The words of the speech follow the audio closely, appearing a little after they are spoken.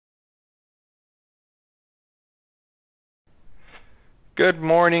Good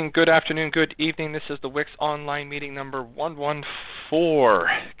morning, good afternoon, good evening. This is the WiX Online Meeting number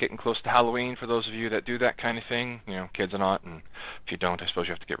 114. Getting close to Halloween for those of you that do that kind of thing. You know, kids or not, and if you don't, I suppose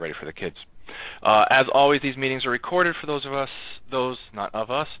you have to get ready for the kids. As always, these meetings are recorded for those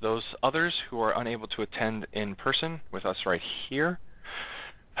others who are unable to attend in person with us right here.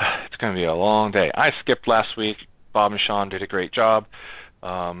 It's going to be a long day. I skipped last week. Bob and Sean did a great job.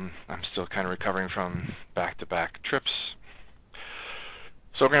 I'm still kind of recovering from back-to-back trips.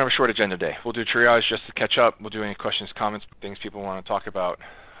 So we're going to have a short agenda today. We'll do triage just to catch up. We'll do any questions, comments, things people want to talk about,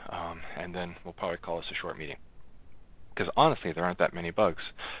 and then we'll probably call this a short meeting. Because honestly, there aren't that many bugs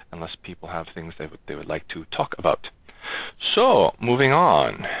unless people have things they would like to talk about. So, moving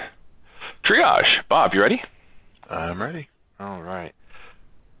on. Triage. Bob, you ready? I'm ready. All right.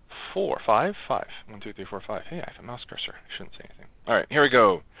 5. 1, 2, 3, 4, 5. Hey, I have a mouse cursor. I shouldn't say anything. All right, here we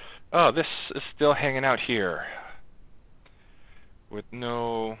go. Oh, this is still hanging out here with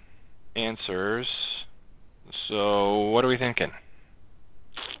no answers. So what are we thinking?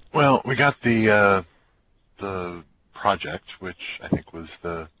 Well, we got the project, which I think was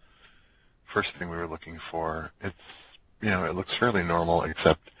the first thing we were looking for. It's, it looks fairly normal,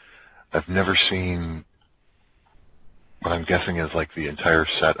 except I've never seen what I'm guessing is like the entire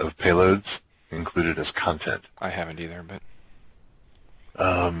set of payloads included as content. I haven't either, but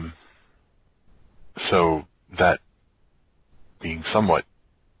so that being somewhat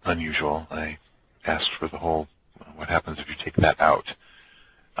unusual, I asked for the whole, what happens if you take that out?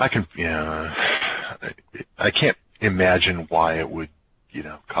 I can't imagine why it would,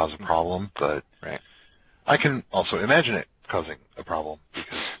 cause a problem, but right. I can also imagine it causing a problem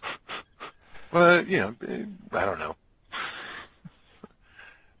because, well, I don't know,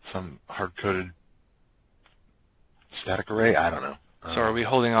 some hard-coded static array, I don't know. So are we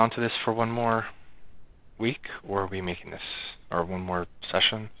holding on to this for one more week, or are we making this, or one more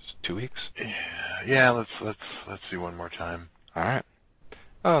session, 2 weeks? Yeah, let's see one more time. All right.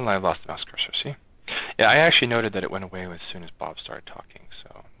 Oh, and I lost the mouse cursor, see? Yeah, I actually noted that it went away as soon as Bob started talking,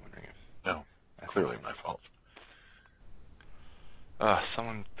 so I'm wondering if... No, clearly my fault.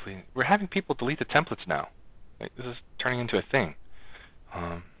 We're having people delete the templates now. Like, this is turning into a thing.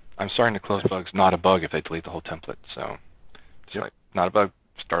 I'm starting to close bugs, not a bug if they delete the whole template, so... It's like, not a bug,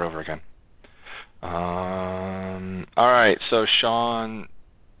 start over again. All right, so Sean,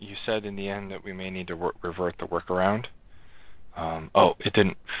 you said in the end that we may need to revert the workaround. It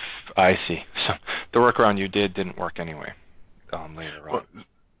didn't. I see. So the workaround you didn't work anyway. Later on.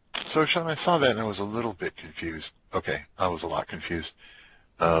 So Sean, I saw that and I was a little bit confused. Okay, I was a lot confused.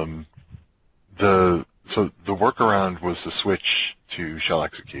 So the workaround was to switch to shell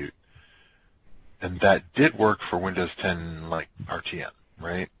execute, and that did work for Windows 10 like RTM,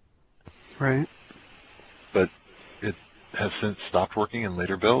 right? Right. But it has since stopped working in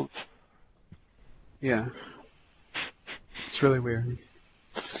later builds? Yeah. It's really weird.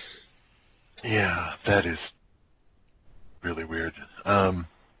 Yeah, that is really weird. Damn.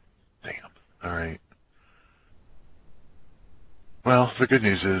 All right. Well, the good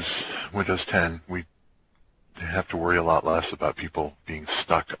news is Windows 10, we have to worry a lot less about people being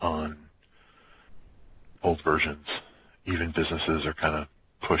stuck on old versions. Even businesses are kind of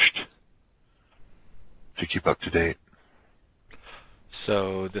pushed to keep up to date.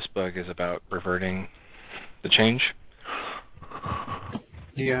 So this bug is about reverting the change?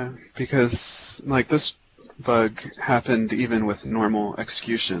 Yeah, because like this bug happened even with normal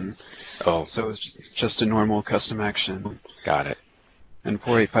execution. Oh. So it was just a normal custom action. Got it. And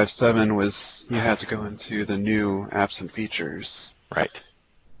 4857 was you had to go into the new apps and features. Right.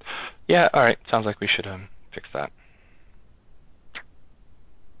 Yeah, all right. Sounds like we should fix that.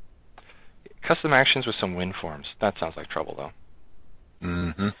 Custom actions with some win forms. That sounds like trouble, though.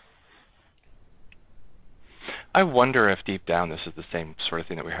 Mm-hmm. I wonder if deep down this is the same sort of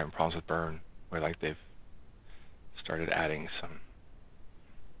thing that we're having problems with Burn, where like they've started adding some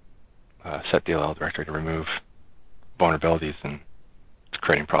set DLL directory to remove vulnerabilities and it's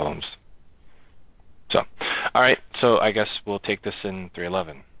creating problems. So, all right. So I guess we'll take this in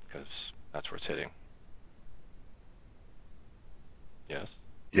 3.11 because that's where it's hitting. Yes.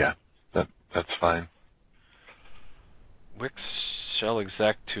 Yeah, that's fine. WiX shell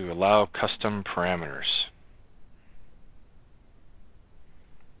exec to allow custom parameters.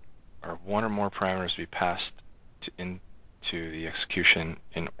 Or one or more parameters to be passed into the execution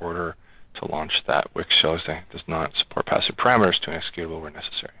in order to launch that. WiX shell exec does not support passive parameters to an executable where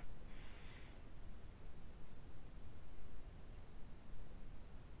necessary.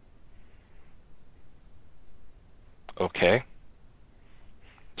 Okay.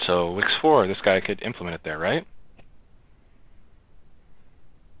 So WiX 4, this guy could implement it there, right?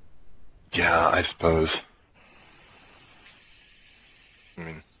 Yeah, I suppose. I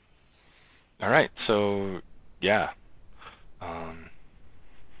mean, all right, so yeah.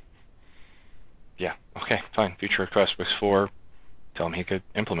 Yeah, okay, fine. Future request WiX 4. Tell him he could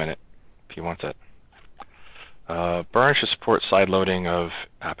implement it if he wants it. Burn should support side loading of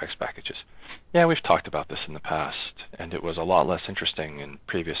Apex packages. Yeah, we've talked about this in the past, and it was a lot less interesting in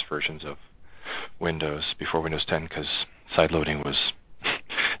previous versions of Windows before Windows 10 because side loading was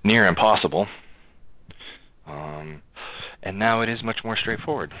near impossible. And now it is much more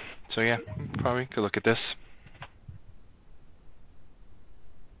straightforward. So yeah, probably could look at this.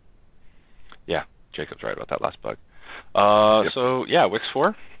 Yeah, Jacob's right about that last bug. Yep. So yeah, WiX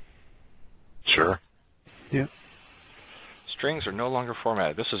 4. Sure. Yeah. Strings are no longer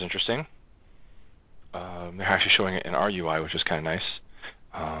formatted. This is interesting. They're actually showing it in our UI, which is kind of nice.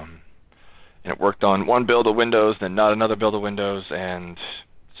 And it worked on one build of Windows, then not another build of Windows, and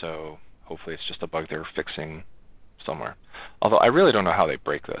so hopefully it's just a bug they're fixing somewhere. Although I really don't know how they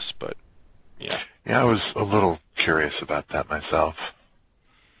break this, but yeah. Yeah, I was a little curious about that myself.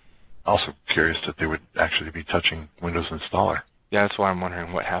 Also curious that they would actually be touching Windows Installer. Yeah, that's why I'm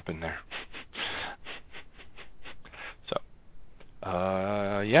wondering what happened there. So,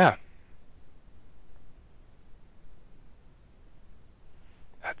 yeah.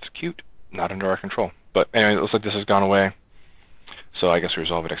 That's cute. Not under our control. But anyway, it looks like this has gone away. So I guess we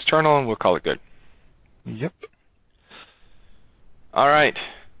resolve it external and we'll call it good. Yep. All right.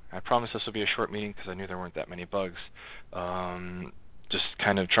 I promised this would be a short meeting because I knew there weren't that many bugs. Just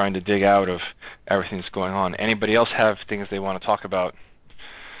kind of trying to dig out of everything that's going on. Anybody else have things they want to talk about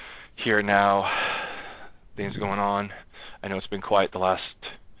here now? Things going on? I know it's been quiet the last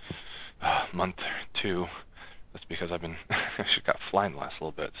month or two. That's because I've been actually got flying the last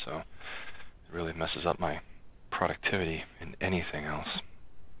little bit, so it really messes up my productivity in anything else.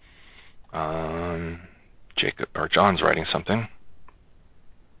 Jacob or John's writing something.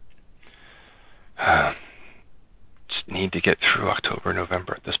 Just need to get through October,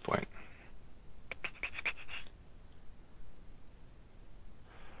 November at this point.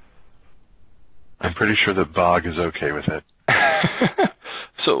 I'm pretty sure that Bog is okay with it.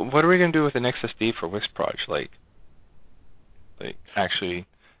 So what are we going to do with an XSD for WiX Proj? Like actually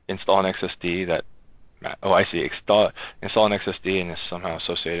install an XSD that... Oh, I see. Install an XSD and is somehow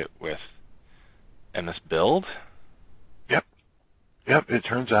associated with MS Build? Yep. Yep, it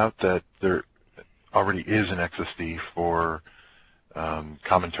turns out that there already is an XSD for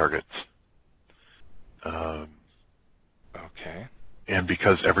common targets. Okay. And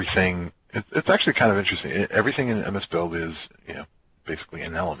because everything... It's actually kind of interesting. Everything in MS Build is, basically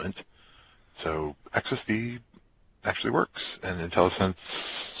an element. So XSD actually works, and IntelliSense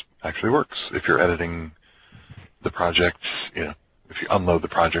actually works if you're editing the project, if you unload the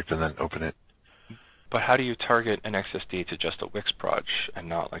project and then open it. But how do you target an XSD to just a WiX Proj and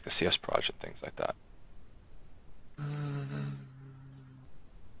not like a CS Proj and things like that?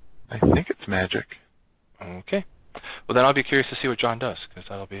 I think it's magic. Okay. Well, then I'll be curious to see what John does, because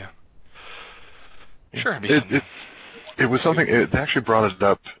that'll be Sure. It was something. It actually brought it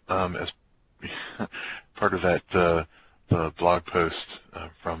up as part of that the blog post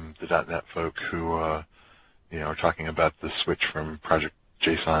from the .NET folk who are talking about the switch from Project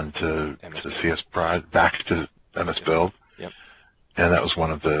JSON to CS Proj back to MS Build. Yep. And that was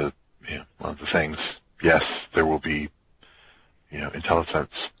one of the things. Yes, there will be IntelliSense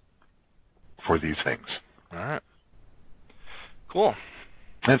for these things. All right. Cool.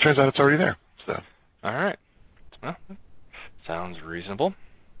 And it turns out it's already there. So. All right. Well, sounds reasonable.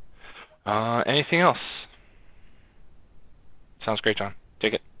 Anything else? Sounds great, John.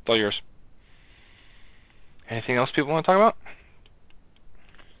 Take it. It's all yours. Anything else people want to talk about?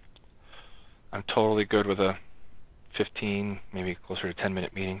 I'm totally good with a 15, maybe closer to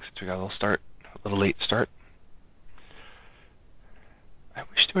 10-minute meeting since we got a little late start. I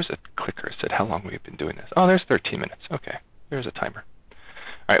wish there was a clicker that said how long we've been doing this. Oh, there's 13 minutes. Okay, there's a timer.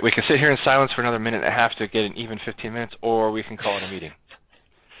 All right, we can sit here in silence for another minute and a half to get an even 15 minutes, or we can call it a meeting.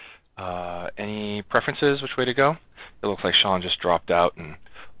 Any preferences, which way to go? It looks like Sean just dropped out and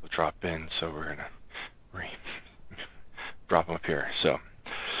will drop in, so we're going to drop him up here. So,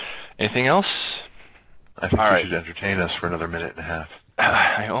 anything else? I think you should entertain us for another minute and a half.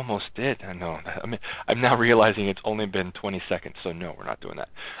 I almost did. I know. I mean, I'm now realizing it's only been 20 seconds, so no, we're not doing that.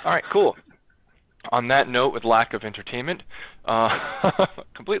 All right, cool. On that note, with lack of entertainment,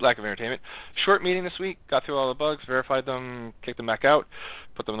 complete lack of entertainment, short meeting this week, got through all the bugs, verified them, kicked them back out,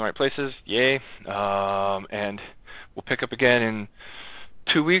 put them in the right places, yay, and we'll pick up again in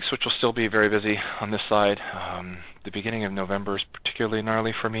 2 weeks, which will still be very busy on this side. The beginning of November is particularly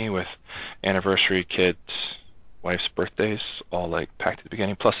gnarly for me with anniversary, kids, wife's birthdays, all like packed at the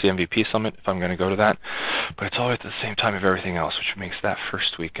beginning, plus the MVP Summit if I'm going to go to that. But it's always at the same time of everything else, which makes that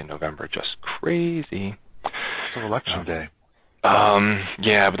first week in November just crazy. So election day.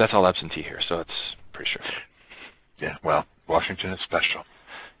 Yeah, but that's all absentee here, so it's pretty sure. Yeah, well, Washington is special.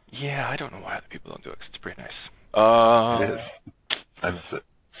 Yeah, I don't know why other people don't do it, 'cause it's pretty nice. It is. That's it.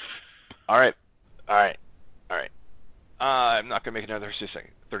 All right. I'm not going to make another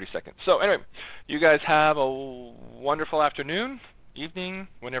 30 seconds. So anyway, you guys have a wonderful afternoon, evening,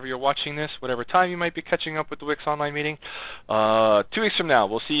 whenever you're watching this, whatever time you might be catching up with the WiX Online Meeting. 2 weeks from now,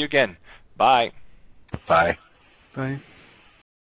 we'll see you again. Bye. Bye. Bye.